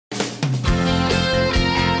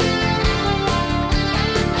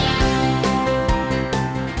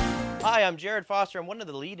Jared Foster. I'm one of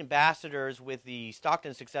the lead ambassadors with the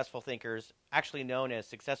Stockton Successful Thinkers, actually known as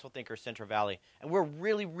Successful Thinkers Central Valley. And we're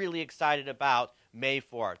really, really excited about May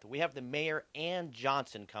 4th. We have the mayor and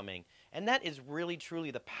Johnston coming. And that is really, truly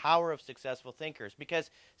the power of successful thinkers. Because,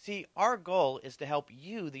 see, our goal is to help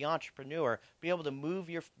you, the entrepreneur, be able to move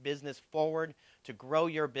your business forward, to grow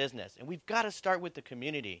your business. And we've got to start with the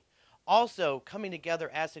community. Also, coming together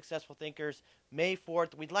as successful thinkers, May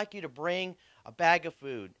 4th, we'd like you to bring a bag of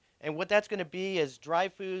food. And what that's going to be is dry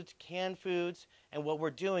foods, canned foods, and what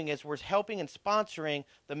we're doing is we're helping and sponsoring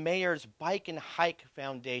the mayor's Bike and Hike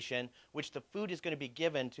Foundation, which the food is going to be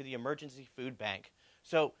given to the Emergency Food Bank.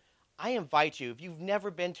 So I invite you, if you've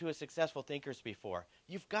never been to a Successful Thinkers before,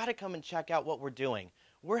 you've got to come and check out what we're doing.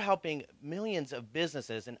 We're helping millions of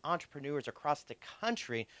businesses and entrepreneurs across the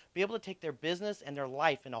country be able to take their business and their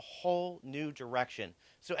life in a whole new direction.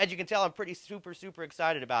 So as you can tell, I'm pretty super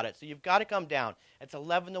excited about it. So you've got to come down. It's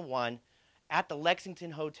 11 to 1 at the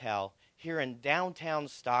Lexington Hotel here in downtown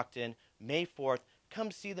Stockton, May 4th.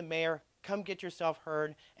 Come see the mayor, come get yourself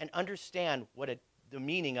heard, and understand what the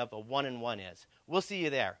meaning of a one-and-one is. We'll see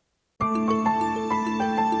you there.